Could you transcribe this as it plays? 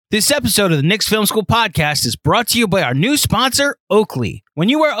This episode of the Knicks Film School podcast is brought to you by our new sponsor, Oakley. When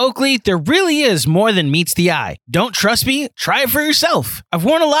you wear Oakley, there really is more than meets the eye. Don't trust me? Try it for yourself. I've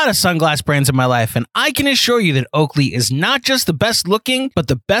worn a lot of sunglass brands in my life, and I can assure you that Oakley is not just the best looking, but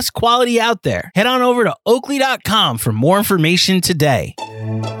the best quality out there. Head on over to Oakley.com for more information today.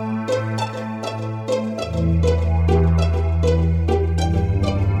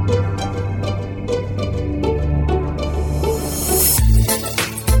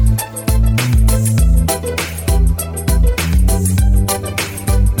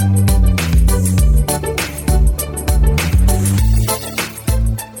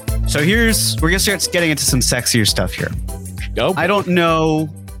 So we're going to start getting into some sexier stuff here. Nope. I don't know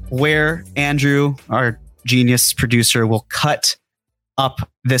where Andrew, our genius producer, will cut up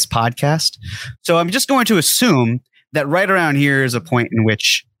this podcast. So I'm just going to assume that right around here is a point in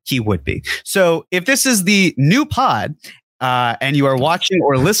which he would be. So if this is the new pod and you are watching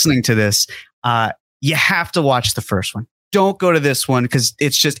or listening to this, you have to watch the first one. Don't go to this one because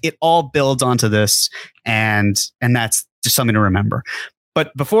it all builds onto this. And that's just something to remember.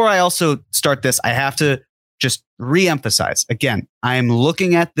 But before I also start this, I have to just reemphasize again, I am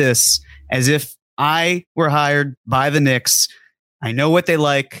looking at this as if I were hired by the Knicks. I know what they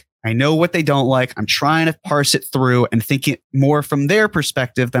like. I know what they don't like. I'm trying to parse it through and think it more from their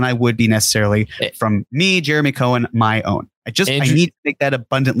perspective than I would be necessarily from me, Jeremy Cohen, my own. I need to make that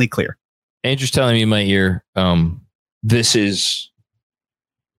abundantly clear. Andrew's telling me in my ear, this is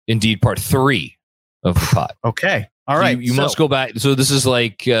indeed part 3 of the pod. Okay. All right. You must go back. So this is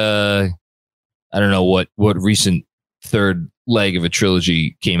like, I don't know what recent third leg of a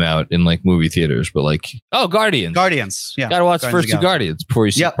trilogy came out in like movie theaters, but like, Guardians. Yeah. Got to watch the first 2 Guardians before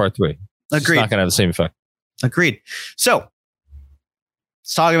you see part 3. Agreed. It's not going to have the same effect. Agreed. So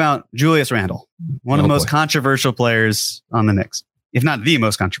let's talk about Julius Randle, one of the most controversial players on the Knicks, if not the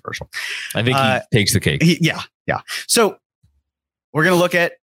most controversial. I think he takes the cake. Yeah. So we're going to look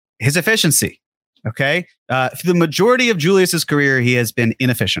at his efficiency. Okay. For the majority of Julius's career, he has been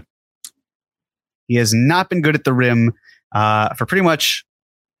inefficient. He has not been good at the rim for pretty much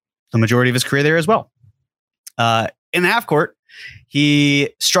the majority of his career there as well. In the half court, he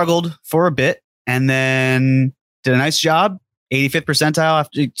struggled for a bit and then did a nice job. 85th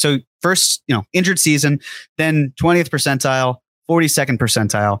percentile. So first, injured season, then 20th percentile, 42nd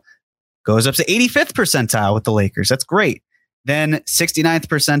percentile, goes up to 85th percentile with the Lakers. That's great. Then 69th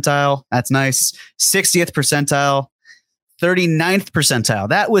percentile. That's nice. 60th percentile, 39th percentile.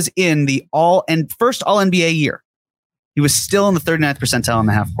 That was in the first all NBA year. He was still in the 39th percentile in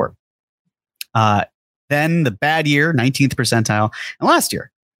the half court. Then the bad year, 19th percentile. And last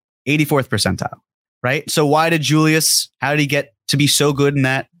year, 84th percentile. Right. So how did he get to be so good in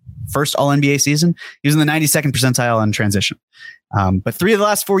that first all NBA season? He was in the 92nd percentile in transition. But 3 of the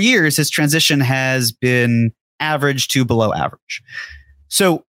last 4 years, his transition has been average to below average.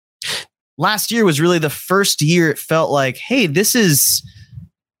 So last year was really the first year it felt like, hey, this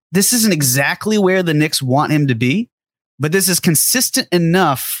isn't exactly where the Knicks want him to be, but this is consistent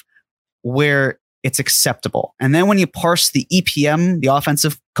enough where it's acceptable. And then when you parse the EPM, the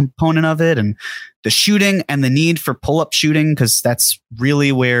offensive component of it, and the shooting and the need for pull-up shooting, because that's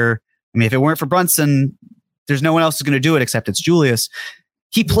really where, if it weren't for Brunson, there's no one else who's going to do it except it's Julius.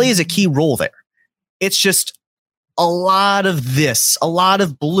 He plays a key role there. It's just a lot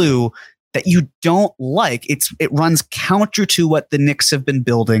of blue that you don't like. It runs counter to what the Knicks have been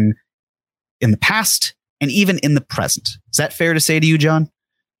building in the past and even in the present. Is that fair to say to you, John?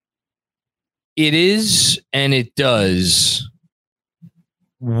 It is, and it does.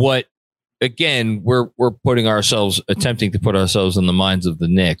 What, again, we're attempting to put ourselves in the minds of the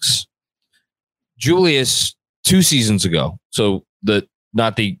Knicks. Julius, 2 seasons ago, so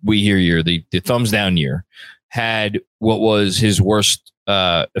we hear year, the thumbs down year, had what was his worst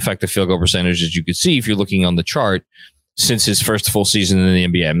effective field goal percentage, as you could see if you're looking on the chart, since his first full season in the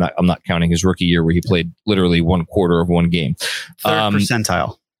NBA. I'm not counting his rookie year where he played literally 1/4 of one game. Third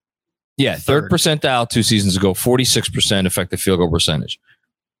percentile. Yeah, third percentile 2 seasons ago, 46% effective field goal percentage.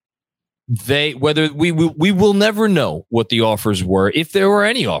 We will never know what the offers were, if there were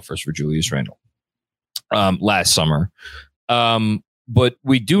any offers for Julius Randle last summer. But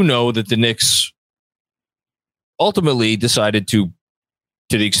we do know that the Knicks ultimately decided to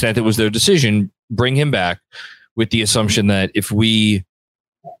the extent it was their decision, bring him back with the assumption that if we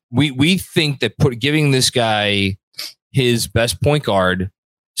think that giving this guy his best point guard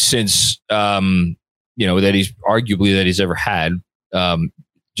since that he's ever had,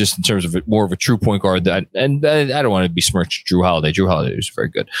 just in terms of more of a true point guard, I don't want to besmirch Drew Holiday. Drew Holiday was very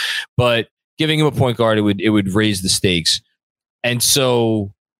good, but giving him a point guard, it would raise the stakes. And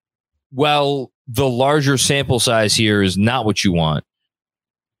so while the larger sample size here is not what you want,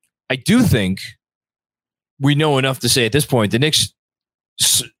 I do think we know enough to say at this point the Knicks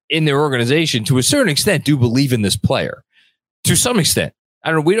in their organization, to a certain extent, do believe in this player. To some extent.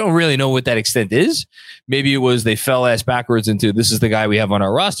 We don't really know what that extent is. Maybe it was they fell ass backwards into this is the guy we have on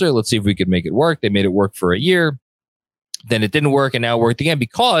our roster. Let's see if we could make it work. They made it work for a year. Then it didn't work and now it worked again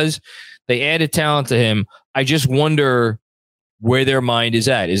because they added talent to him. I just wonder where their mind is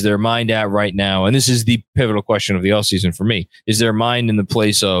at. Is their mind at right now? And this is the pivotal question of the offseason for me. Is their mind in the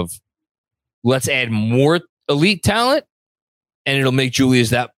place of let's add more elite talent and it'll make Julius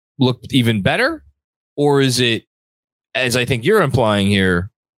that look even better? Or is it, as I think you're implying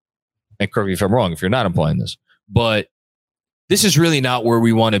here, and correct me if I'm wrong, if you're not implying this, but this is really not where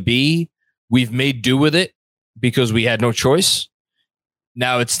we want to be. We've made do with it because we had no choice.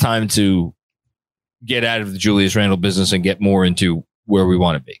 Now it's time to get out of the Julius Randle business and get more into where we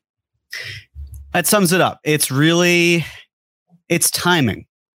want to be. That sums it up. It's timing.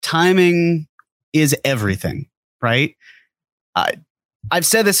 Timing is everything, right? I've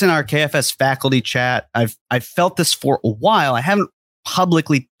said this in our KFS faculty chat. I've felt this for a while. I haven't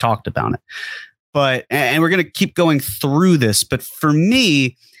publicly talked about it, and we're going to keep going through this. But for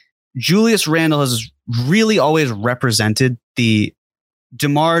me, Julius Randle has really always represented the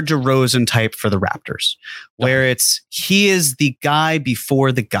DeMar DeRozan type for the Raptors, where he is the guy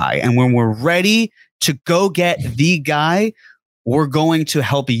before the guy. And when we're ready to go get the guy, we're going to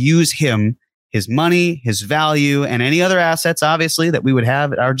help use him, his money, his value, and any other assets, obviously, that we would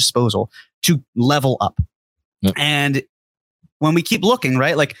have at our disposal to level up. Yep. And when we keep looking,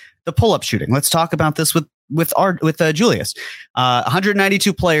 right, like the pull-up shooting, let's talk about this with Julius.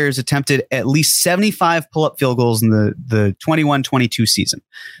 192 players attempted at least 75 pull-up field goals in the 21-22 season.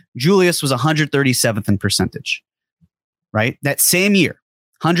 Julius was 137th in percentage, right? That same year,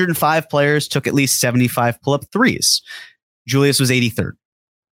 105 players took at least 75 pull-up threes. Julius was 83rd.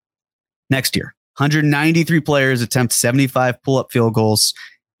 Next year, 193 players attempt 75 pull-up field goals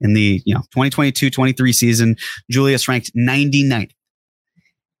in the 2022-23 season. Julius ranked 99th.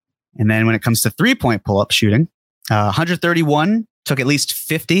 And then when it comes to three-point pull-up shooting, 131 took at least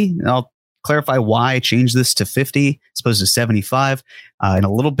 50. And I'll clarify why I changed this to 50 as opposed to 75 in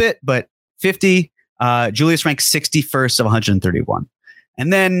a little bit, but 50. Julius ranked 61st of 131.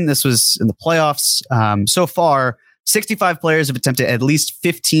 And then this was in the playoffs. So far, 65 players have attempted at least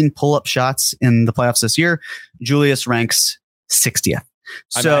 15 pull-up shots in the playoffs this year. Julius ranks 60th.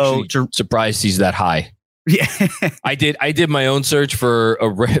 I'm surprised he's that high. Yeah, I did my own search for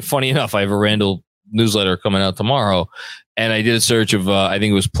funny enough, I have a Randall newsletter coming out tomorrow, and I did a search of I think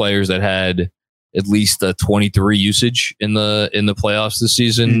it was players that had at least 23 usage in the playoffs this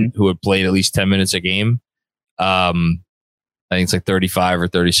season, who had played at least 10 minutes a game. I think it's like 35 or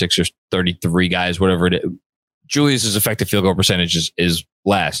 36 or 33 guys, whatever it is. Julius's effective field goal percentage is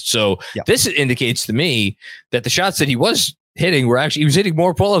last. So This indicates to me that the shots that he was hitting he was hitting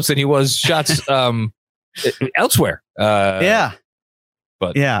more pull-ups than he was shots elsewhere. So to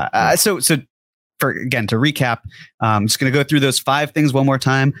recap, I'm just going to go through those 5 things one more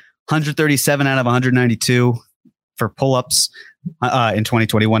time. 137 out of 192 for pull-ups in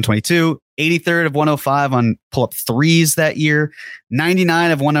 2021-22. 83rd of 105 on pull-up threes that year.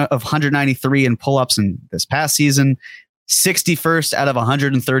 99 of 193 in pull-ups in this past season. 61st out of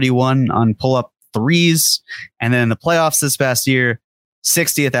 131 on pull-up threes. And then in the playoffs this past year,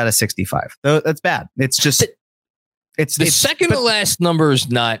 60th out of 65. That's bad. It's just it's second to last number is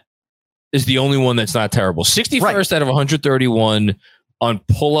the only one that's not terrible. 61st out of 131 on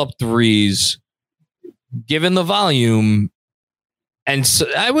pull-up threes, given the volume. And so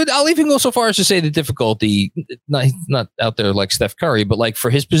I'll even go so far as to say the difficulty, not out there like Steph Curry, but like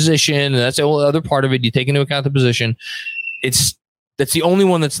for his position, and that's the other part of it. You take into account the position. That's the only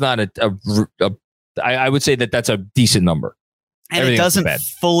one that's not I would say that's a decent number. And everything it doesn't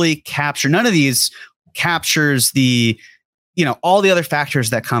fully capture. None of these captures the, all the other factors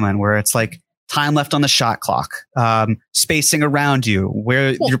that come in, where it's like time left on the shot clock, spacing around you,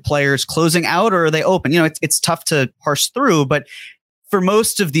 where your players closing out or are they open? It's tough to parse through, but for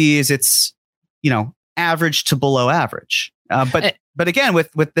most of these, it's, average to below average. But again,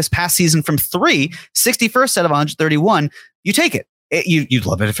 with this past season from 61st out of 131, you take it. You'd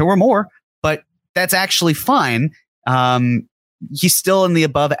love it if it were more, but that's actually fine. He's still in the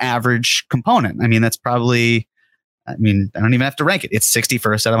above average component. I mean, that's probably, I don't even have to rank it. It's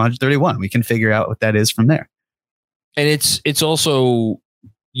 61st out of 131. We can figure out what that is from there. And it's also,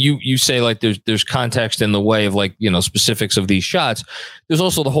 you say like there's context in the way of like, specifics of these shots. There's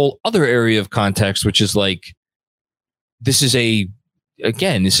also the whole other area of context, which is like, this is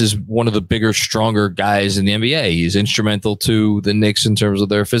again, this is one of the bigger, stronger guys in the NBA. He's instrumental to the Knicks in terms of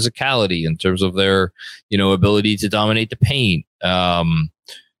their physicality, in terms of their, ability to dominate the paint.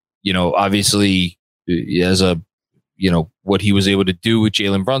 Obviously, as a, what he was able to do with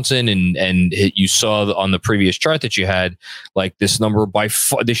Jalen Brunson, and you saw on the previous chart that you had, like this number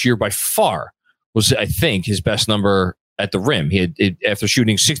this year by far was, I think, his best number at the rim. He had, after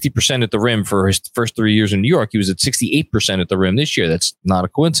shooting 60% at the rim for his first 3 years in New York, he was at 68% at the rim this year. That's not a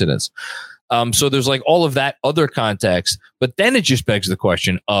coincidence. So there's like all of that other context, but then it just begs the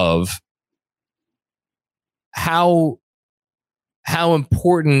question of how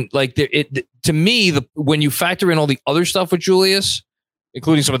important, like to me, when you factor in all the other stuff with Julius,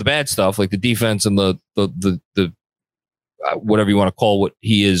 including some of the bad stuff, like the defense and the whatever you want to call what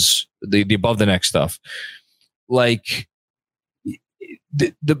he is, the above the neck stuff, like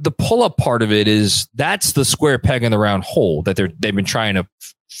the pull up part of it is that's the square peg in the round hole that they've been trying to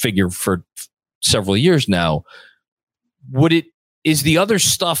figure for several years now. Is the other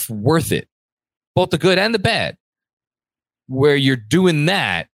stuff worth it? Both the good and the bad, where you're doing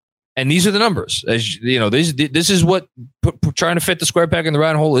that. And these are the numbers, as you know, this is what trying to fit the square peg in the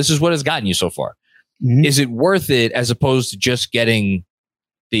round hole. This is what has gotten you so far. Mm-hmm. Is it worth it as opposed to just getting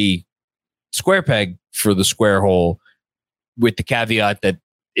the square peg for the square hole, with the caveat that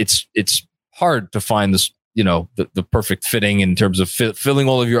it's hard to find this, the perfect fitting in terms of filling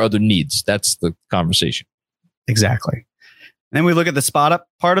all of your other needs. That's the conversation. Exactly. And then we look at the spot up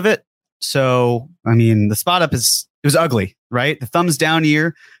part of it. So, I mean, the spot up it was ugly, right? The thumbs down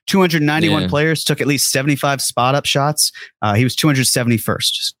year, 291 players took at least 75 spot up shots. He was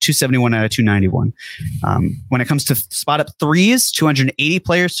 271st, 271 out of 291. When it comes to spot up threes, 280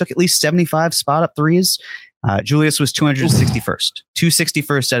 players took at least 75 spot up threes. Julius was 261st,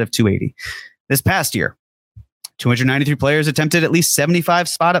 261st out of 280. This past year, 293 players attempted at least 75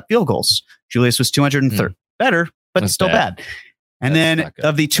 spot up field goals. Julius was 203rd. Better, but That's still bad. And then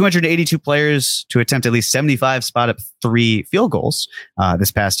of the 282 players to attempt at least 75 spot up three field goals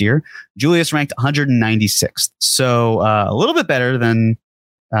this past year, Julius ranked 196th. So a little bit better than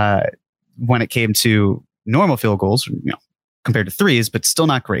when it came to normal field goals, compared to threes, but still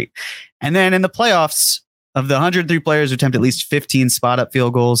not great. And then in the playoffs, of the 103 players who attempt at least 15 spot up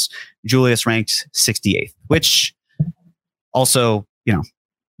field goals, Julius ranked 68th, which also,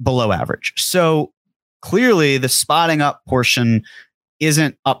 below average. So clearly the spotting up portion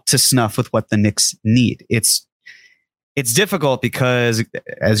isn't up to snuff with what the Knicks need. It's difficult because,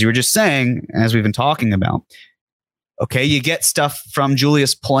 as you were just saying, as we've been talking about, okay, you get stuff from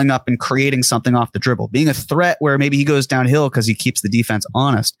Julius pulling up and creating something off the dribble, being a threat where maybe he goes downhill because he keeps the defense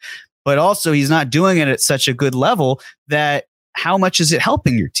honest. But also he's not doing it at such a good level that how much is it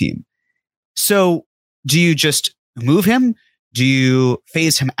helping your team? So do you just move him? Do you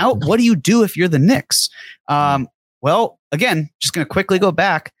phase him out? What do you do if you're the Knicks? Well, again, just going to quickly go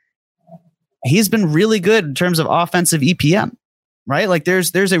back. He's been really good in terms of offensive EPM, right? Like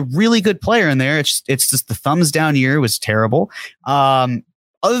there's a really good player in there. It's just the thumbs down year was terrible. Other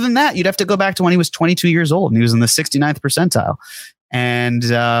than that, you'd have to go back to when he was 22 years old and he was in the 69th percentile.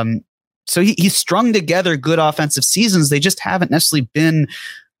 And so he's strung together good offensive seasons. They just haven't necessarily been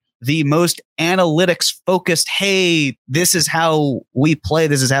the most analytics focused, hey, this is how we play,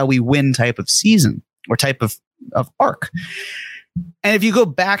 this is how we win type of season or type of arc. And if you go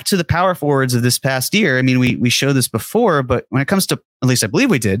back to the power forwards of this past year, I mean, we showed this before, but when it comes to, at least I believe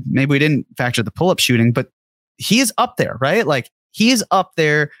we did, maybe we didn't factor the pull-up shooting, but he is up there, right? Like he's up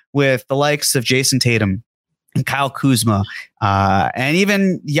there with the likes of Jason Tatum and Kyle Kuzma, and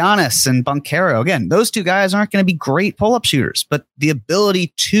even Giannis and Banchero. Again, those two guys aren't going to be great pull-up shooters, but the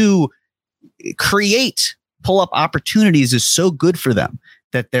ability to create pull-up opportunities is so good for them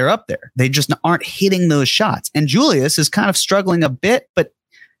that they're up there. They just aren't hitting those shots. And Julius is kind of struggling a bit, but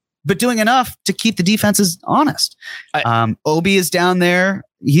doing enough to keep the defenses honest. Obi is down there.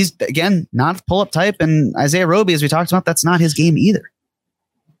 He's, again, not a pull-up type. And Isaiah Roby, as we talked about, that's not his game either.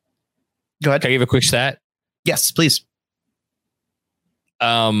 Go ahead. Can I give a quick stat? Yes, please.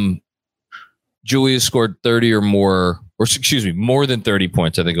 Julius scored 30 or more, more than 30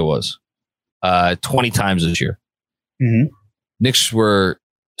 points, I think it was, 20 times this year. Mm-hmm. Knicks were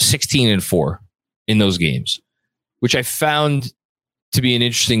 16-4 in those games, which I found to be an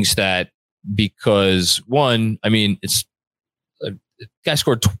interesting stat because, one, I mean, it's a guy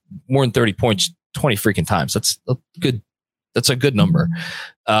scored more than 30 points 20 freaking times. That's a good number.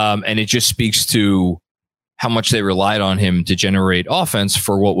 And it just speaks to how much they relied on him to generate offense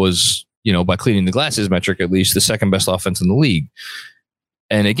for what was, by cleaning the glasses metric, at least the second best offense in the league.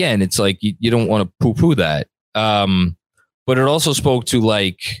 And again, it's like, you don't want to poo-poo that. but it also spoke to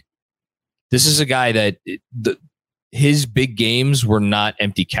like, this is a guy that his big games were not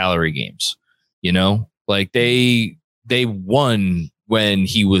empty calorie games, you know, like they won when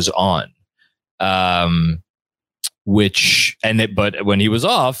he was on, but when he was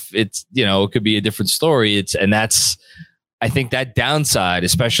off, it's, you know, it could be a different story. I think that downside,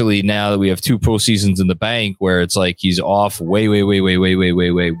 especially now that we have 2 postseasons in the bank where it's like he's off way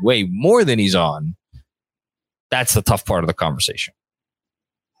more than he's on. That's the tough part of the conversation.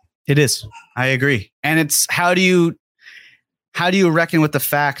 It is. I agree. And it's how do you reckon with the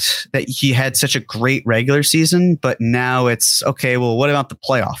fact that he had such a great regular season, but now it's okay, well, what about the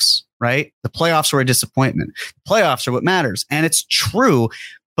playoffs, right? The playoffs were a disappointment. The playoffs are what matters. And it's true,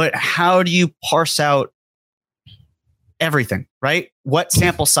 but how do you parse out everything, right? What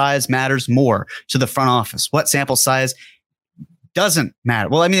sample size matters more to the front office? What sample size doesn't matter?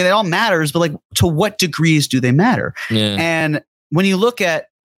 Well, I mean, it all matters, but like, to what degrees do they matter? Yeah. And when you look at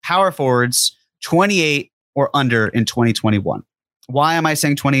power forwards, 28 or under in 2021. Why am I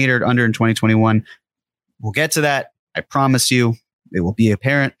saying 28 or under in 2021? We'll get to that. I promise you, it will be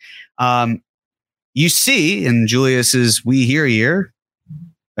apparent. You see in Julius's We Hear year,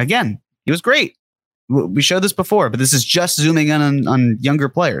 again, he was great. We showed this before, but this is just zooming in on younger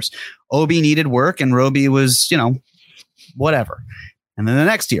players. Obi needed work and Roby was, you know, whatever. And then the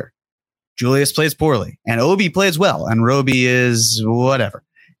next year, Julius plays poorly and Obi plays well and Roby is whatever.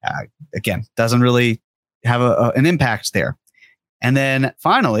 Again, doesn't really have an impact there. And then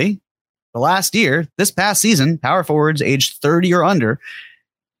finally, the last year, this past season, power forwards aged 30 or under,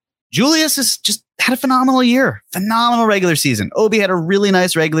 Julius has just had a phenomenal year, phenomenal regular season. Obi had a really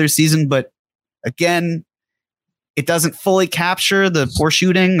nice regular season, but again, it doesn't fully capture the poor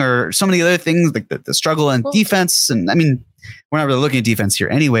shooting or some of the other things, like the struggle in defense. And I mean, we're not really looking at defense here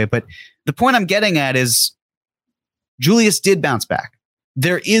anyway, but the point I'm getting at is Julius did bounce back.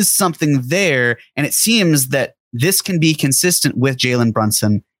 There is something there, and it seems that this can be consistent with Jalen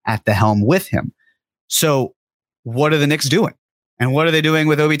Brunson at the helm with him. So what are the Knicks doing? And what are they doing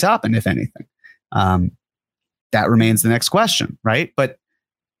with Obi Toppin, if anything? That remains the next question, right? But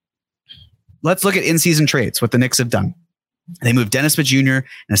let's look at in-season trades, what the Knicks have done. They moved Dennis Smith Jr. and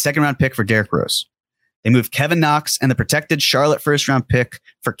a second-round pick for Derrick Rose. They moved Kevin Knox and the protected Charlotte first-round pick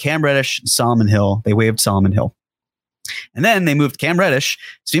for Cam Reddish and Solomon Hill. They waived Solomon Hill. And then they moved Cam Reddish,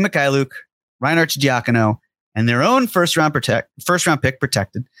 Svi Mykhailiuk, Ryan Arcidiacono, and their own first-round pick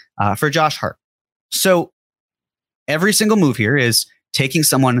protected for Josh Hart. So every single move here is taking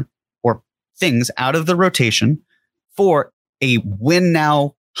someone or things out of the rotation for a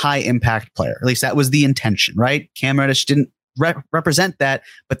win-now high-impact player. At least that was the intention, right? Cam Reddish didn't represent that,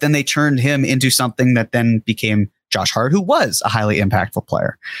 but then they turned him into something that then became Josh Hart, who was a highly impactful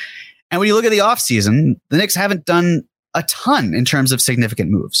player. And when you look at the offseason, the Knicks haven't done a ton in terms of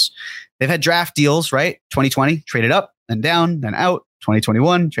significant moves. They've had draft deals, right? 2020, traded up and down, then out.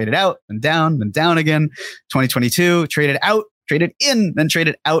 2021, traded out, then down again. 2022, traded out, traded in, then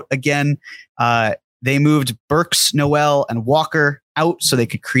traded out again. They moved Burks, Noel, and Walker out so they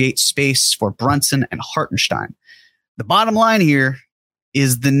could create space for Brunson and Hartenstein. The bottom line here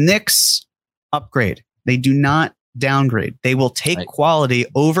is the Knicks upgrade. They do not downgrade. They will take quality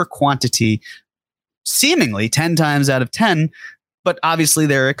over quantity seemingly 10 times out of 10, but obviously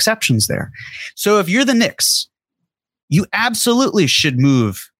there are exceptions there. So if you're the Knicks, you absolutely should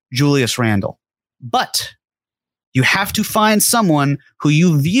move Julius Randle, but you have to find someone who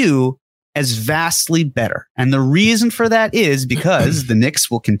you view as vastly better. And the reason for that is because the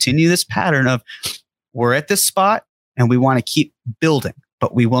Knicks will continue this pattern of we're at this spot and we want to keep building,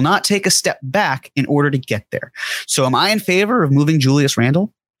 but we will not take a step back in order to get there. So am I in favor of moving Julius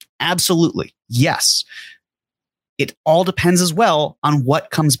Randle? Absolutely. Yes. It all depends as well on what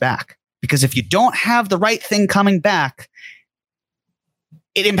comes back. Because if you don't have the right thing coming back,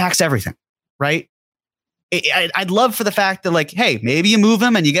 it impacts everything, right? I'd love for the fact that, like, hey, maybe you move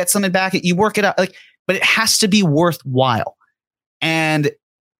him and you get something back, you work it out, like, but it has to be worthwhile. And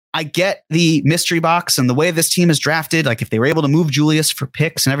I get the mystery box and the way this team is drafted, like if they were able to move Julius for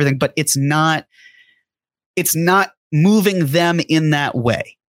picks and everything, but it's not moving them in that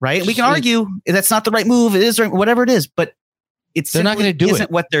way, right? We can argue that's not the right move. It is right, whatever it is, but they're not going to do isn't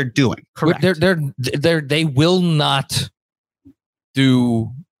what they're doing. Correct. They will not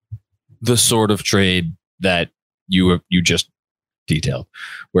do the sort of trade that you just detailed,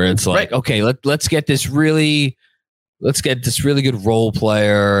 where it's like, okay, let's get this really good role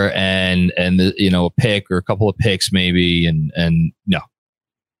player and a pick or a couple of picks maybe, and no,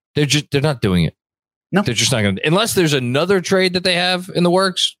 they're not doing it. No, they're just not going to, unless there's another trade that they have in the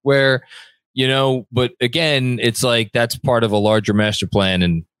works where But again, it's like that's part of a larger master plan,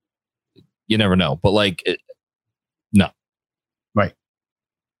 and you never know. But no. Right.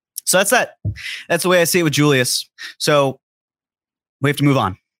 So that's that. That's the way I see it with Julius. So we have to move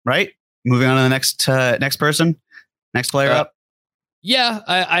on, right? Moving on to the next person, next player up. Yeah.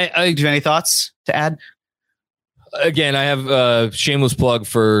 I do you have any thoughts to add? Again, I have a shameless plug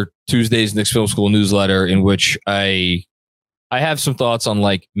for Tuesday's Knicks Film School newsletter, in which I have some thoughts on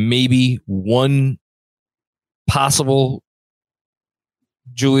like maybe one possible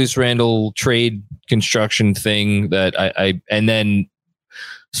Julius Randle trade construction thing that and then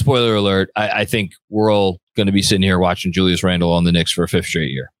spoiler alert, I think we're all going to be sitting here watching Julius Randle on the Knicks for a 5th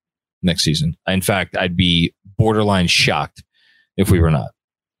straight year next season. In fact, I'd be borderline shocked if we were not.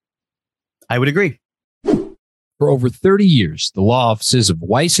 I would agree. For over 30 years, the law offices of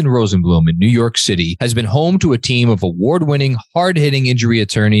Weiss and Rosenblum in New York City has been home to a team of award-winning, hard-hitting injury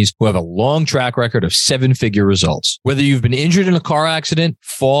attorneys who have a long track record of 7-figure results. Whether you've been injured in a car accident,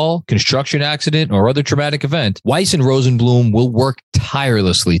 fall, construction accident, or other traumatic event, Weiss and Rosenblum will work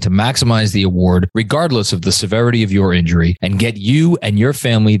tirelessly to maximize the award regardless of the severity of your injury and get you and your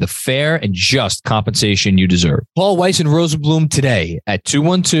family the fair and just compensation you deserve. Call Weiss and Rosenblum today at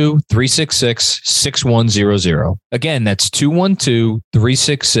 212-366-6100. Again, that's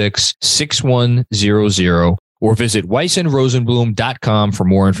 212-366-6100, or visit weissandrosenblum.com for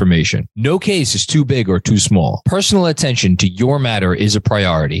more information. No case is too big or too small. Personal attention to your matter is a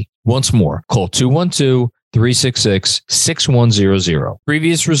priority. Once more, call 212-366-6100.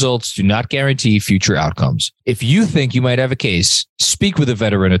 Previous results do not guarantee future outcomes. If you think you might have a case, speak with a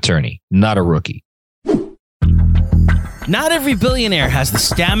veteran attorney, not a rookie. Not every billionaire has the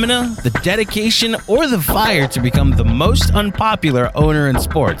stamina, the dedication, or the fire to become the most unpopular owner in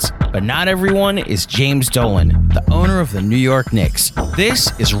sports. But not everyone is James Dolan, the owner of the New York Knicks.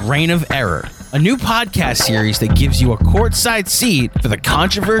 This is Reign of Error, a new podcast series that gives you a courtside seat for the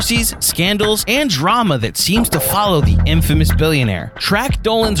controversies, scandals, and drama that seems to follow the infamous billionaire. Track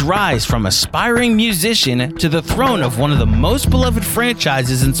Dolan's rise from aspiring musician to the throne of one of the most beloved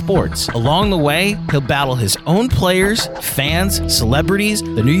franchises in sports. Along the way, he'll battle his own players, fans, celebrities,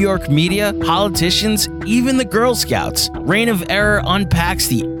 the New York media, politicians, even the Girl Scouts. Reign of Error unpacks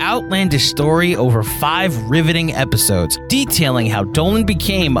the outlandish story over 5 riveting episodes, detailing how Dolan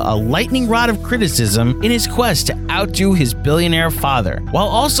became a lightning rod of criticism in his quest to outdo his billionaire father, while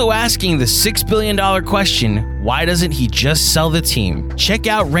also asking the $6 billion question, why doesn't he just sell the team? Check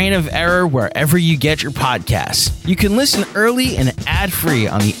out Reign of Error wherever you get your podcasts. You can listen early and ad-free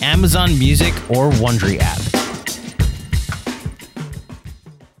on the Amazon Music or Wondery app.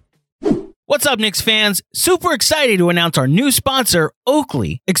 What's up, Knicks fans? Super excited to announce our new sponsor,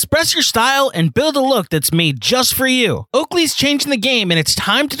 Oakley. Express your style and build a look that's made just for you. Oakley's changing the game, and it's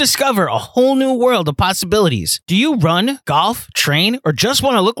time to discover a whole new world of possibilities. Do you run, golf, train, or just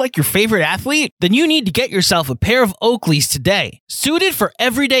want to look like your favorite athlete? Then you need to get yourself a pair of Oakleys today. Suited for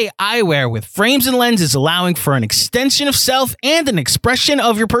everyday eyewear with frames and lenses allowing for an extension of self and an expression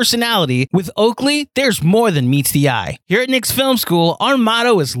of your personality, with Oakley, there's more than meets the eye. Here at Knicks Film School, our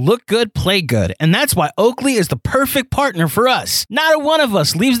motto is look good, play good, and that's why Oakley is the perfect partner for us. Not a one of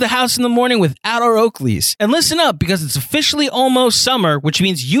us leaves the house in the morning without our Oakleys. And listen up, because it's officially almost summer, which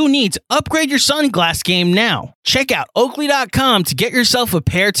means you need to upgrade your sunglass game now. Check out Oakley.com to get yourself a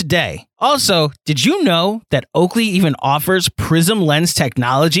pair today. Also, did you know that Oakley even offers prism lens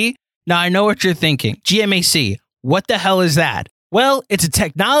technology? Now I know what you're thinking. GMAC, what the hell is that? Well, it's a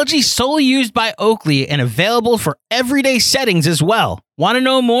technology solely used by Oakley and available for everyday settings as well. Want to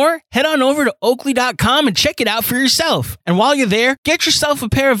know more? Head on over to Oakley.com and check it out for yourself. And while you're there, get yourself a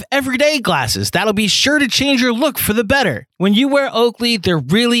pair of everyday glasses that'll be sure to change your look for the better. When you wear Oakley, there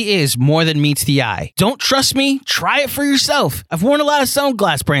really is more than meets the eye. Don't trust me? Try it for yourself. I've worn a lot of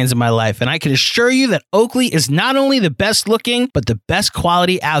sunglass brands in my life, and I can assure you that Oakley is not only the best looking, but the best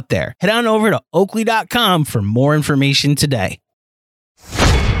quality out there. Head on over to Oakley.com for more information today.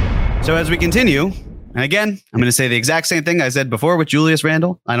 So as we continue, and again, I'm going to say the exact same thing I said before with Julius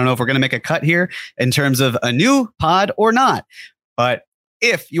Randle. I don't know if we're going to make a cut here in terms of a new pod or not. But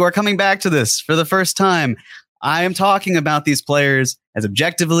if you are coming back to this for the first time, I am talking about these players as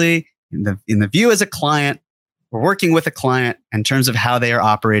objectively in the view as a client. We're working with a client in terms of how they are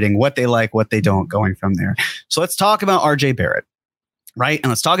operating, what they like, what they don't, going from there. So let's talk about RJ Barrett, right?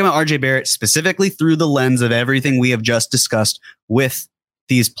 And let's talk about RJ Barrett specifically through the lens of everything we have just discussed with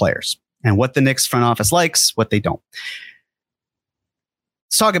these players and what the Knicks front office likes, what they don't.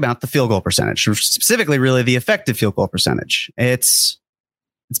 Let's talk about the field goal percentage, specifically really the effective field goal percentage. It's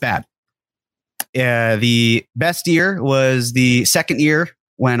bad. The best year was the second year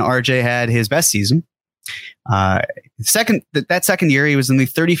when RJ had his best season. That second year, he was in the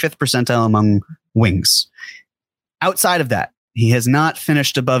 35th percentile among wings. Outside of that, he has not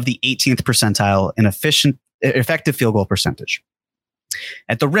finished above the 18th percentile in effective field goal percentage.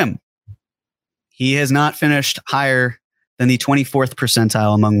 At the rim, he has not finished higher than the 24th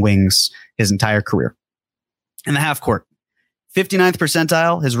percentile among wings his entire career. In the half court, 59th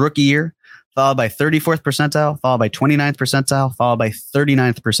percentile his rookie year, followed by 34th percentile, followed by 29th percentile, followed by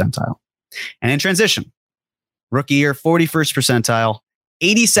 39th percentile. And in transition, rookie year, 41st percentile,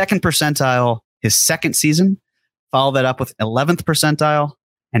 82nd percentile his second season, follow that up with 11th percentile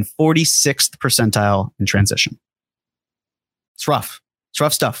and 46th percentile in transition. It's rough. It's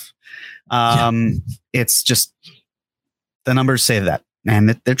rough stuff. It's just the numbers say that,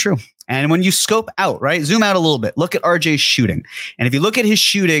 and they're true. And when you scope out, right, zoom out a little bit, look at RJ's shooting. And if you look at his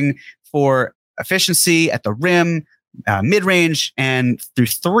shooting for efficiency at the rim, mid-range, and through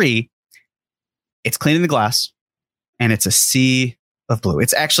three, it's cleaning the glass, and it's a sea of blue.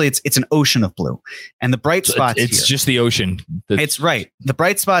 It's actually, it's an ocean of blue. And the bright spots it's here, just the ocean. It's right. The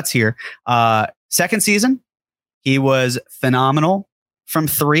bright spots here. Second season, he was phenomenal from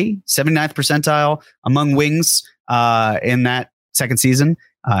three, 79th percentile among wings in that second season.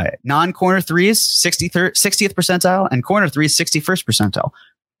 Non-corner threes, 60th percentile, and corner threes, 61st percentile.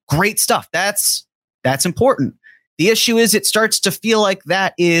 Great stuff. That's important. The issue is it starts to feel like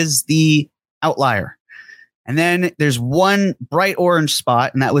that is the outlier. And then there's one bright orange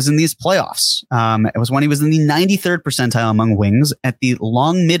spot, and that was in these playoffs. It was when he was in the 93rd percentile among wings at the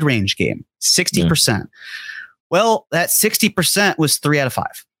long mid-range game, 60%. Yeah. Well, that 60% was 3 out of 5.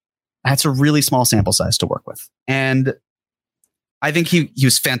 That's a really small sample size to work with. And I think he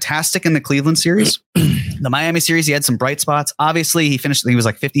was fantastic in the Cleveland series. The Miami series, he had some bright spots. Obviously, he was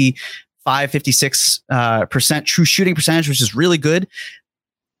like 56% true shooting percentage, which is really good.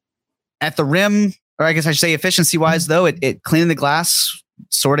 At the rim, or I guess I should say efficiency wise, though, it cleaning the glass,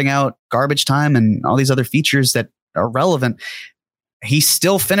 sorting out garbage time and all these other features that are relevant. He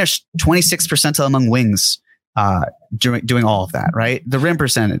still finished 26th percentile among wings doing all of that, right? The rim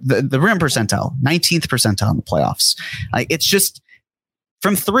percentage, the rim percentile, 19th percentile in the playoffs. Like, it's just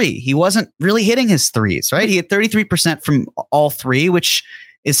from three, he wasn't really hitting his threes, right? He had 33% from all three, which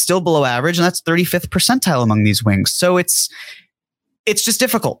is still below average, and that's 35th percentile among these wings. So it's just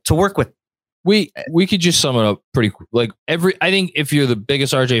difficult to work with. We could just sum it up pretty like I think if you're the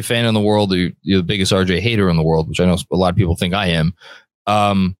biggest RJ fan in the world, or you're the biggest RJ hater in the world, which I know a lot of people think I am,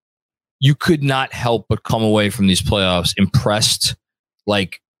 you could not help but come away from these playoffs impressed.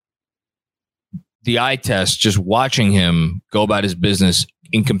 Like the eye test, just watching him go about his business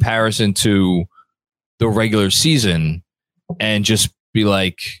in comparison to the regular season, and just be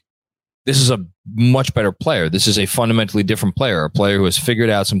like, this is a much better player. This is a fundamentally different player, a player who has figured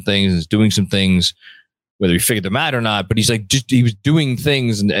out some things, is doing some things, whether he figured them out or not, but he was doing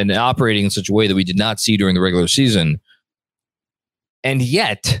things and operating in such a way that we did not see during the regular season. And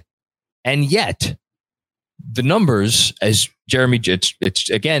yet, the numbers, as Jeremy, it's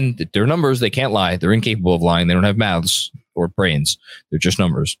again, they're numbers. They can't lie. They're incapable of lying. They don't have mouths or brains. They're just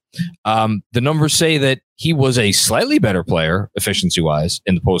numbers. The numbers say that he was a slightly better player, efficiency-wise,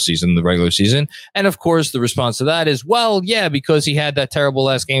 in the postseason, the regular season. And of course, the response to that is, well, yeah, because he had that terrible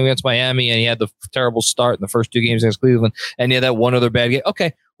last game against Miami, and he had the terrible start in the first 2 games against Cleveland, and he had that one other bad game.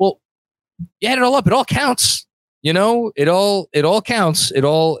 Okay, well, you add it all up. It all counts. You know, it all counts.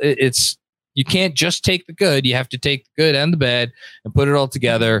 It's you can't just take the good. You have to take the good and the bad and put it all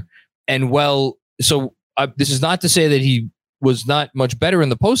together. And well, so this is not to say that he was not much better in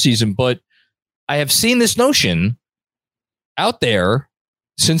the postseason, but I have seen this notion out there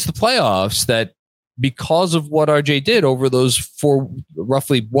since the playoffs that because of what RJ did over those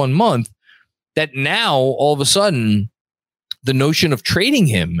roughly 1 month, that now all of a sudden the notion of trading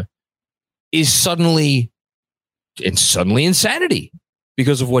him is suddenly insanity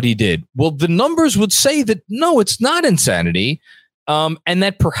because of what he did. Well, the numbers would say that no, it's not insanity, and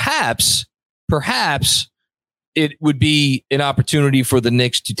that perhaps it would be an opportunity for the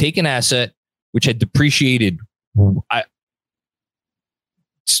Knicks to take an asset which had depreciated,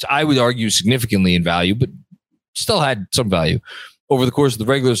 I would argue significantly in value, but still had some value over the course of the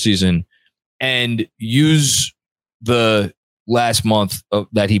regular season, and use the last month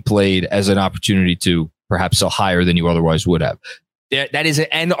that he played as an opportunity to perhaps sell higher than you otherwise would have. That is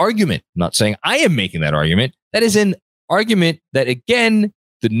an argument. I'm not saying I am making that argument. That is an argument that, again,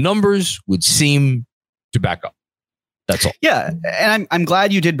 the numbers would seem to back up. That's all. Yeah, and I'm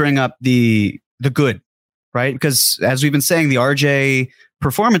glad you did bring up the good, right? Because as we've been saying, the RJ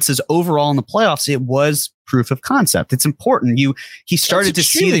performances overall in the playoffs, it was proof of concept. It's important. He started to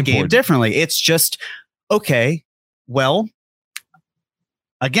see the game differently. It's just, okay, well,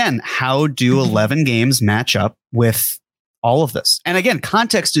 again, how do 11 games match up with all of this? And again,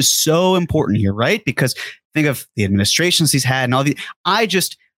 context is so important here, right? Because think of the administrations he's had and all the,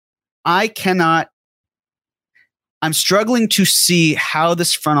 I'm struggling to see how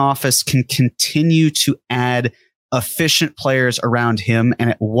this front office can continue to add efficient players around him, and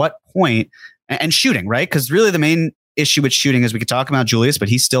at what point, and shooting, right? Because really the main issue with shooting is we could talk about Julius, but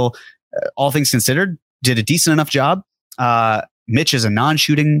he's still, all things considered, did a decent enough job. Mitch is a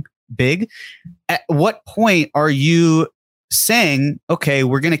non-shooting big. At what point are you saying, okay,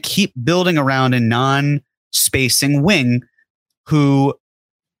 we're going to keep building around a non-spacing wing who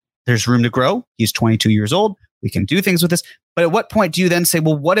there's room to grow? He's 22 years old. We can do things with this. But at what point do you then say,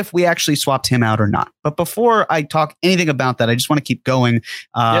 well, what if we actually swapped him out or not? But before I talk anything about that, I just want to keep going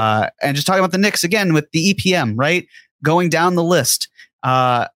and just talking about the Knicks again with the EPM, right? Going down the list.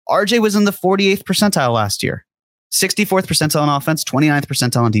 RJ was in the 48th percentile last year, 64th percentile on offense, 29th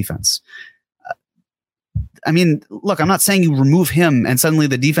percentile on defense. I mean, look, I'm not saying you remove him and suddenly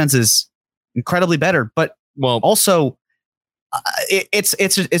the defense is incredibly better, but also it's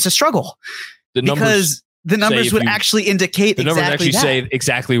a struggle because the numbers would actually indicate the numbers exactly say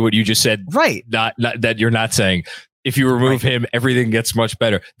exactly what you just said. Right. Not that you're not saying. If you remove him, everything gets much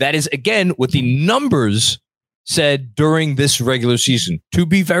better. That is, again, what the numbers said during this regular season, to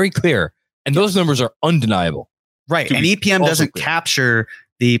be very clear. And those numbers are undeniable. Right. And EPM doesn't capture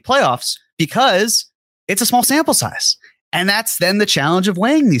the playoffs because it's a small sample size. And that's then the challenge of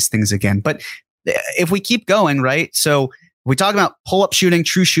weighing these things again. But if we keep going, right? So we talk about pull-up shooting,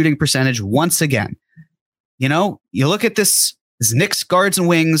 true shooting percentage once again. You know, you look at this Knicks guards and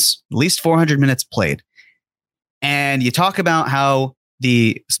wings, at least 400 minutes played. And you talk about how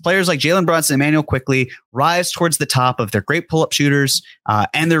the players like Jalen Brunson and Emmanuel Quickley rise towards the top of their great pull-up shooters,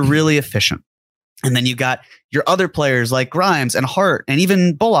 and they're really efficient. And then you got your other players like Grimes and Hart and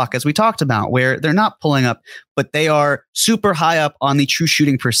even Bullock, as we talked about, where they're not pulling up, but they are super high up on the true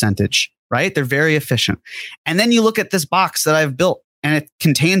shooting percentage, right? They're very efficient. And then you look at this box that I've built, and it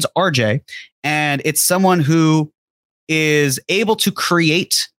contains RJ, and it's someone who is able to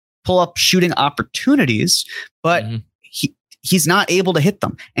create pull-up shooting opportunities, but he's not able to hit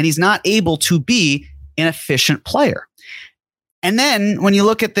them, and he's not able to be an efficient player. And then when you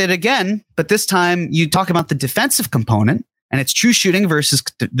look at it again, but this time you talk about the defensive component, and it's true shooting versus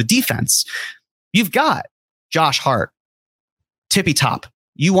the defense. You've got Josh Hart, tippy top.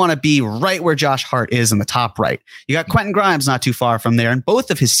 You want to be right where Josh Hart is in the top right. You got Quentin Grimes not too far from there in both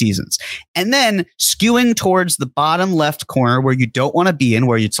of his seasons. And then skewing towards the bottom left corner where you don't want to be in,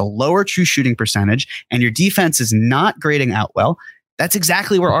 where it's a lower true shooting percentage and your defense is not grading out well. That's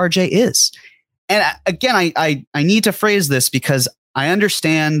exactly where RJ is. And again, I need to phrase this because I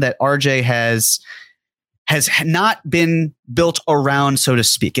understand that RJ has not been built around, so to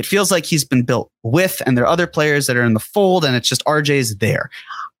speak. It feels like he's been built with, and there are other players that are in the fold, and it's just RJ's there.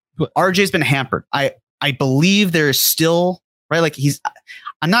 RJ's been hampered. I believe there is still, right? Like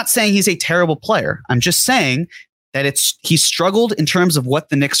I'm not saying he's a terrible player. I'm just saying that he's struggled in terms of what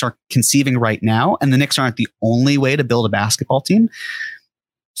the Knicks are conceiving right now, and the Knicks aren't the only way to build a basketball team.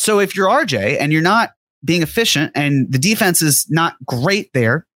 So if you're RJ and you're not being efficient and the defense is not great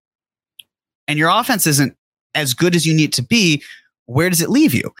there, and your offense isn't as good as you need to be, where does it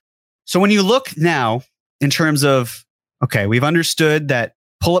leave you? So when you look now in terms of, okay, we've understood that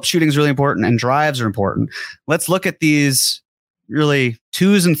pull-up shooting is really important and drives are important. Let's look at these really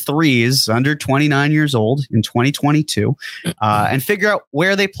 2s and 3s under 29 years old in 2022 and figure out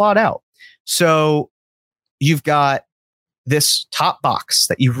where they plot out. So you've got this top box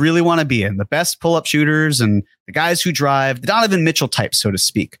that you really want to be in. The best pull-up shooters and the guys who drive, the Donovan Mitchell type, so to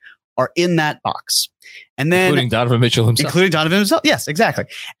speak, are in that box. And then including Donovan Mitchell himself. Yes, exactly.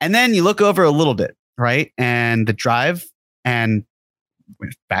 And then you look over a little bit, right? And the drive and,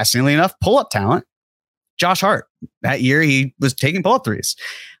 fascinatingly enough, pull-up talent. Josh Hart. That year he was taking pull-up threes.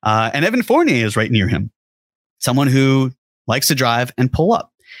 And Evan Fournier is right near him. Someone who likes to drive and pull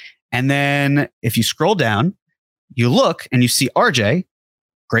up. And then if you scroll down, you look and you see RJ,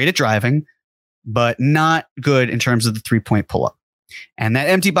 great at driving, but not good in terms of the three-point pull-up. And that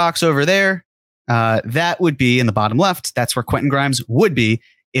empty box over there, that would be in the bottom left. That's where Quentin Grimes would be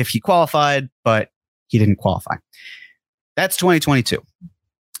if he qualified, but he didn't qualify. That's 2022.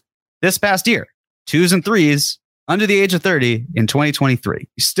 This past year, 2s and 3s under the age of 30 in 2023.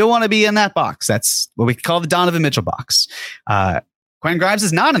 You still want to be in that box. That's what we call the Donovan Mitchell box. Quentin Grimes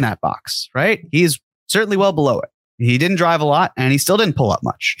is not in that box, right? He's certainly well below it. He didn't drive a lot and he still didn't pull up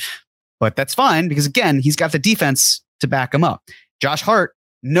much. But that's fine because, again, he's got the defense to back him up. Josh Hart,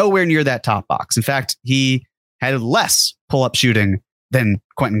 nowhere near that top box. In fact, he had less pull-up shooting than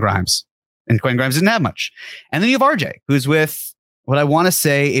Quentin Grimes. And Quentin Grimes didn't have much. And then you have RJ, who's with what I want to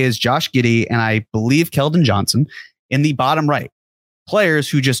say is Josh Giddey and I believe Keldon Johnson in the bottom right. Players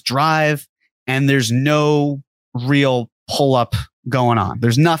who just drive and there's no real pull-up going on.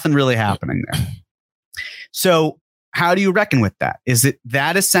 There's nothing really happening there. So how do you reckon with that? Is it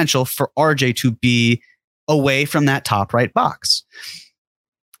that essential for RJ to be away from that top right box?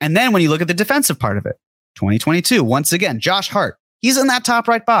 And then when you look at the defensive part of it, 2022, once again, Josh Hart, he's in that top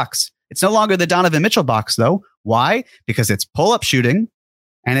right box. It's no longer the Donovan Mitchell box, though. Why? Because it's pull-up shooting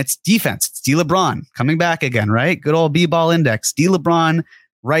and it's defense. It's D. LeBron coming back again, right? Good old B-ball index. D. LeBron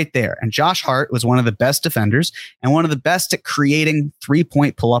right there. And Josh Hart was one of the best defenders and one of the best at creating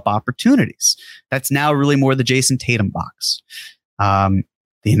three-point pull-up opportunities. That's now really more the Jason Tatum box. The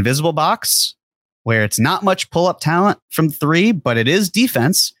invisible box, where it's not much pull-up talent from three, but it is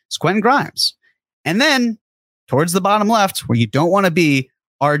defense, is Quentin Grimes. And then towards the bottom left, where you don't want to be,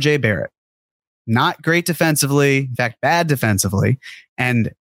 RJ Barrett. Not great defensively, in fact, bad defensively,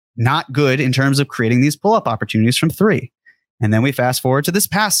 and not good in terms of creating these pull-up opportunities from three. And then we fast forward to this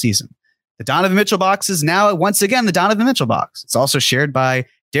past season. The Donovan Mitchell box is now, once again, the Donovan Mitchell box. It's also shared by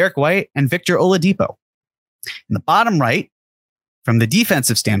Derek White and Victor Oladipo. In the bottom right, from the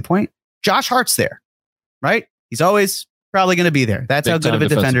defensive standpoint, Josh Hart's there, right? He's always probably going to be there. That's how good of a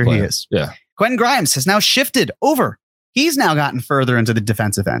defender he is. Yeah. Quentin Grimes has now shifted over. He's now gotten further into the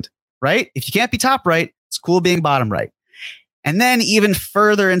defensive end, right? If you can't be top right, it's cool being bottom right. And then even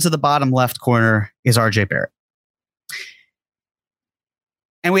further into the bottom left corner is RJ Barrett.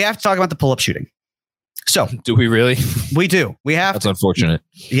 And we have to talk about the pull-up shooting. So, do we really? We do. We have That's unfortunate.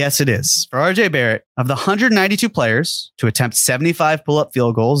 Yes, it is. For RJ Barrett, of the 192 players to attempt 75 pull-up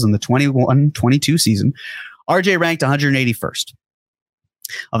field goals in the 21-22 season, RJ ranked 181st.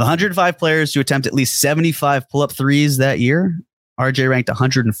 Of the 105 players to attempt at least 75 pull-up threes that year, RJ ranked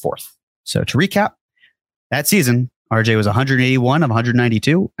 104th. So to recap, that season, RJ was 181 of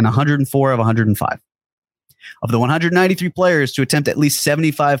 192 and 104 of 105. Of the 193 players to attempt at least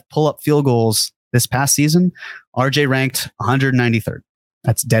 75 pull-up field goals this past season, RJ ranked 193rd.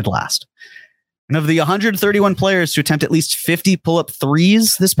 That's dead last. And of the 131 players to attempt at least 50 pull-up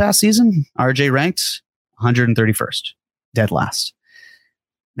threes this past season, RJ ranked 131st. Dead last.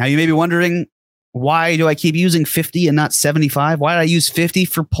 Now you may be wondering, why do I keep using 50 and not 75? Why did I use 50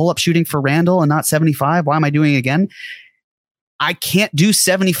 for pull-up shooting for Randall and not 75? Why am I doing it again? I can't do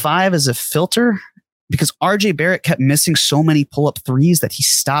 75 as a filter because RJ Barrett kept missing so many pull-up threes that he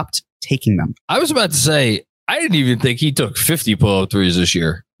stopped taking them. I was about to say, I didn't even think he took 50 pull-up threes this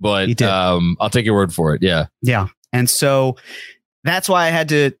year, but I'll take your word for it. Yeah. Yeah. And so that's why I had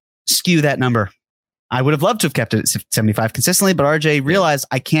to skew that number. I would have loved to have kept it at 75 consistently, but RJ realized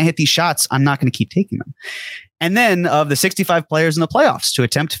I can't hit these shots. I'm not going to keep taking them. And then of the 65 players in the playoffs to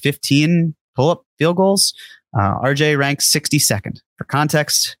attempt 15 pull-up field goals, RJ ranked 62nd. For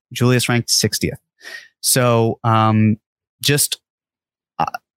context, Julius ranked 60th. So just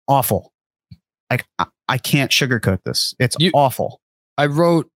awful. I can't sugarcoat this. It's awful. I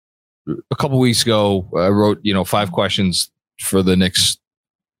wrote a couple weeks ago, 5 questions for the Knicks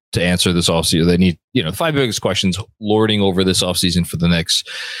to answer this offseason. They need, the 5 biggest questions lording over this offseason for the Knicks.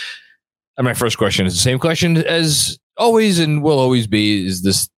 And my first question is the same question as always and will always be, is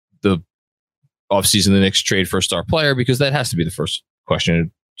this the offseason the Knicks trade for a star player? Because that has to be the first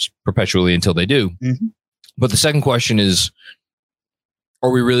question perpetually until they do. Mm-hmm. But the second question is,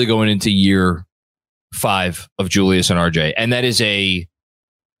 are we really going into year 5 of Julius and RJ? And that is it's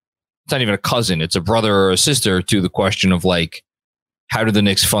not even a cousin. It's a brother or a sister to the question of how do the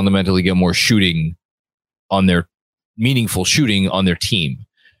Knicks fundamentally get more shooting on their meaningful shooting on their team?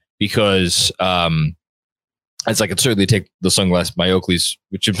 Because as I could certainly take the sunglasses, my Oakleys,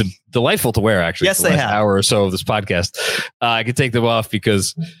 which have been delightful to wear actually. Yes, for the last hour or so of this podcast. I could take them off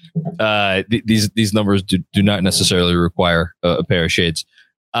because these numbers do not necessarily require a pair of shades.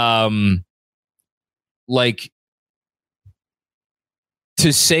 To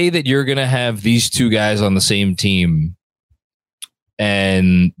say that you're going to have these two guys on the same team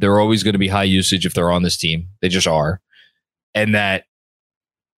and they're always going to be high usage if they're on this team. They just are. And that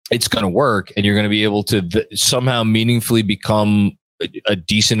it's going to work and you're going to be able to somehow meaningfully become a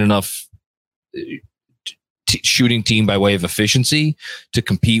decent enough shooting team by way of efficiency to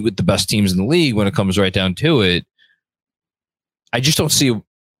compete with the best teams in the league when it comes right down to it. I just don't see a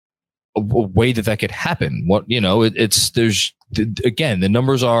way that could happen. Again, the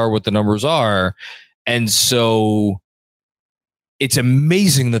numbers are what the numbers are. And so it's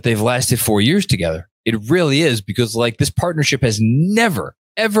amazing that they've lasted 4 years together. It really is, because like this partnership has never,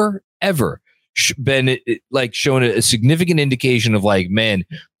 ever, ever been like shown a significant indication of like, man,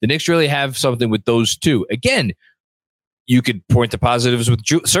 the Knicks really have something with those two. Again, you could point to positives with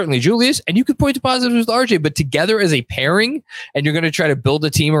certainly Julius, and you could point to positives with RJ, but together as a pairing, and you're going to try to build a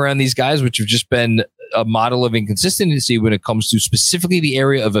team around these guys, which have just been a model of inconsistency when it comes to specifically the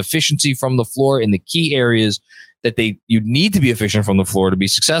area of efficiency from the floor in the key areas that you need to be efficient from the floor to be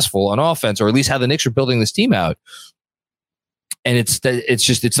successful on offense, or at least how the Knicks are building this team out. And it's not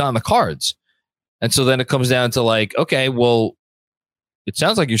in the cards. And so then it comes down to like, okay, well, it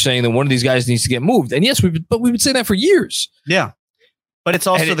sounds like you're saying that one of these guys needs to get moved. And yes, we've been saying that for years. Yeah. But it's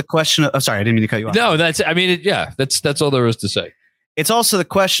also the question of, sorry, I didn't mean to cut you off. No, that's all there is to say. It's also the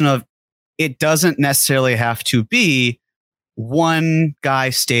question of, it doesn't necessarily have to be one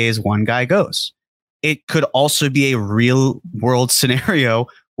guy stays, one guy goes. It could also be a real world scenario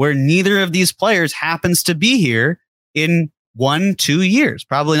where neither of these players happens to be here in 1-2 years.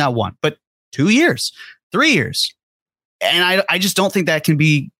 Probably not 1, but 2 years, 3 years. And I just don't think that can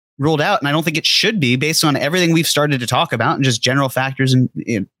be ruled out. And I don't think it should be, based on everything we've started to talk about and just general factors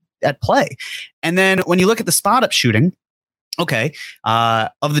at play. And then when you look at the spot up shooting, okay,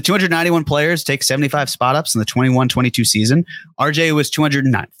 of the 291 players take 75 spot ups in the 21-22 season, RJ was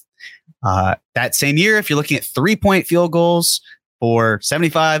 209th. That same year, if you're looking at 3-point field goals for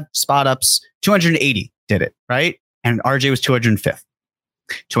 75 spot ups, 280 did it, right? And RJ was 205th.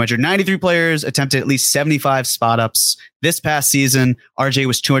 293 players attempted at least 75 spot ups this past season. RJ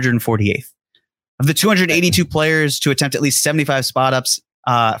was 248th. Of the 282 players to attempt at least 75 spot ups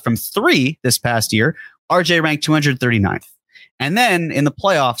from 3 this past year, RJ ranked 239th. And then in the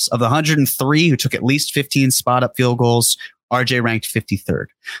playoffs, of the 103 who took at least 15 spot up field goals, RJ ranked 53rd.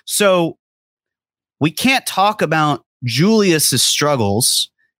 So we can't talk about Julius's struggles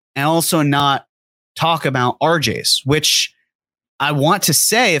and also not talk about RJ's, which I want to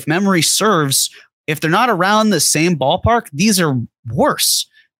say, if memory serves, if they're not around the same ballpark, these are worse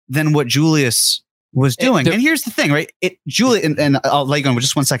than what Julius was doing. And here's the thing, right? Julius, and I'll let you go in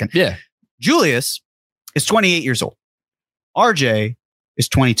just 1 second. Yeah. Julius is 28 years old. RJ is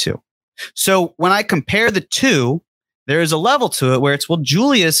 22. So when I compare the two, there is a level to it where it's, well,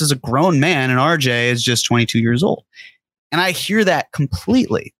 Julius is a grown man and RJ is just 22 years old. And I hear that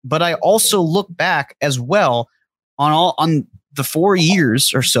completely. But I also look back as well on the 4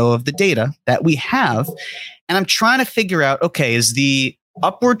 years or so of the data that we have. And I'm trying to figure out, okay, is the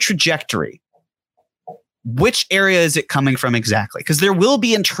upward trajectory, which area is it coming from exactly? Because there will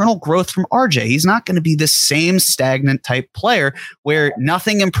be internal growth from RJ. He's not going to be the same stagnant type player where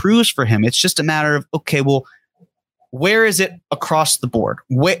nothing improves for him. It's just a matter of, okay, well, where is it across the board?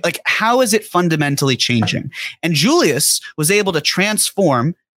 How is it fundamentally changing? And Julius was able to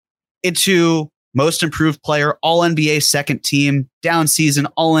transform into most improved player, all NBA second team, down season,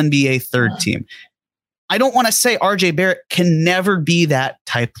 all NBA third team. I don't want to say RJ Barrett can never be that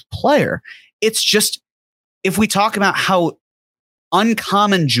type of player. It's just, if we talk about how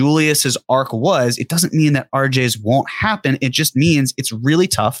uncommon Julius's arc was, it doesn't mean that RJ's won't happen. It just means it's really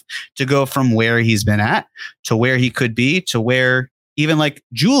tough to go from where he's been at to where he could be to where even like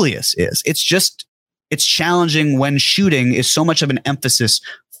Julius is. It's challenging when shooting is so much of an emphasis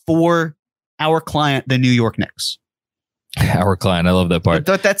for our client, the New York Knicks. Our client, I love that part.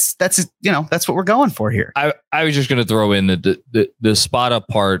 But that's what we're going for here. I was just going to throw in the spot up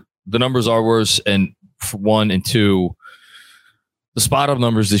part. The numbers are worse, and for 1 and 2, the spot up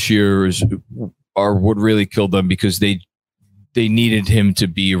numbers this year are what really killed them, because they needed him to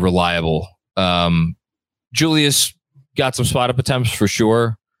be reliable. Julius got some spot up attempts for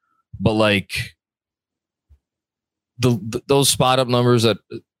sure, but like those spot up numbers that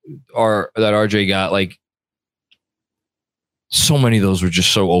RJ got, like so many of those were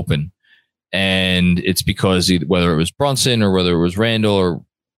just so open, and it's because whether it was Brunson or whether it was Randall or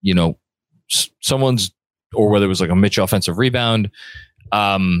or whether it was like a Mitch offensive rebound,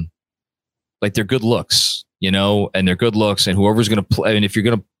 like they're good looks, and they're good looks, and whoever's going to play, and if you're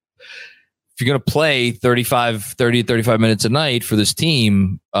going to play 35 minutes a night for this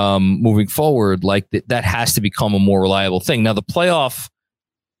team moving forward, like that has to become a more reliable thing. Now the playoff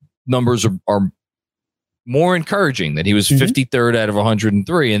numbers are more encouraging, that he was 53rd out of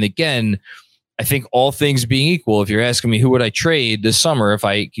 103. And again, I think all things being equal, if you're asking me who would I trade this summer if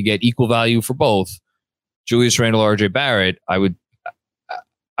I could get equal value for both, Julius Randle, RJ Barrett, I would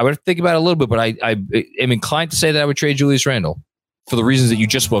think about it a little bit, but I am inclined to say that I would trade Julius Randle for the reasons that you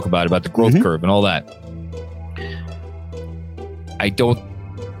just spoke about the growth curve and all that. I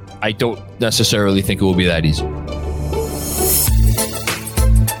don't necessarily think it will be that easy.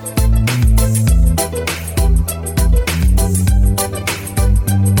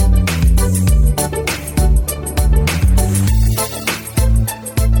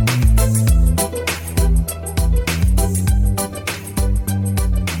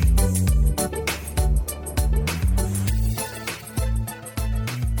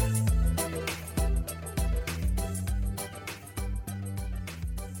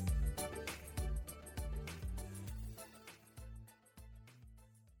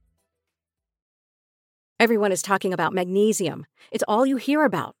 Everyone is talking about magnesium. It's all you hear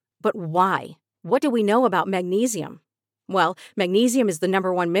about. But why? What do we know about magnesium? Well, magnesium is the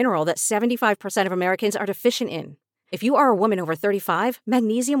number one mineral that 75% of Americans are deficient in. If you are a woman over 35,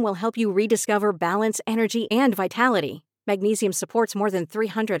 magnesium will help you rediscover balance, energy, and vitality. Magnesium supports more than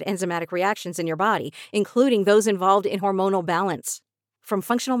 300 enzymatic reactions in your body, including those involved in hormonal balance. From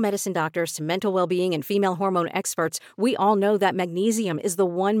functional medicine doctors to mental well-being and female hormone experts, we all know that magnesium is the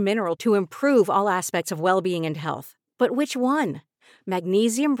one mineral to improve all aspects of well-being and health. But which one?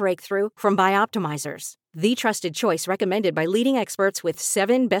 Magnesium Breakthrough from Bioptimizers, the trusted choice recommended by leading experts with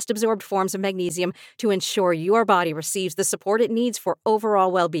 7 best-absorbed forms of magnesium to ensure your body receives the support it needs for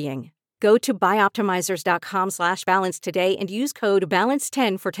overall well-being. Go to bioptimizers.com/balance today and use code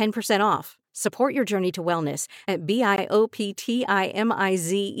BALANCE10 for 10% off. Support your journey to wellness at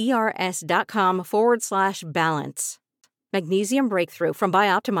bioptimizers.com/balance. Magnesium Breakthrough from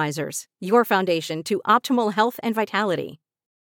Bioptimizers, your foundation to optimal health and vitality.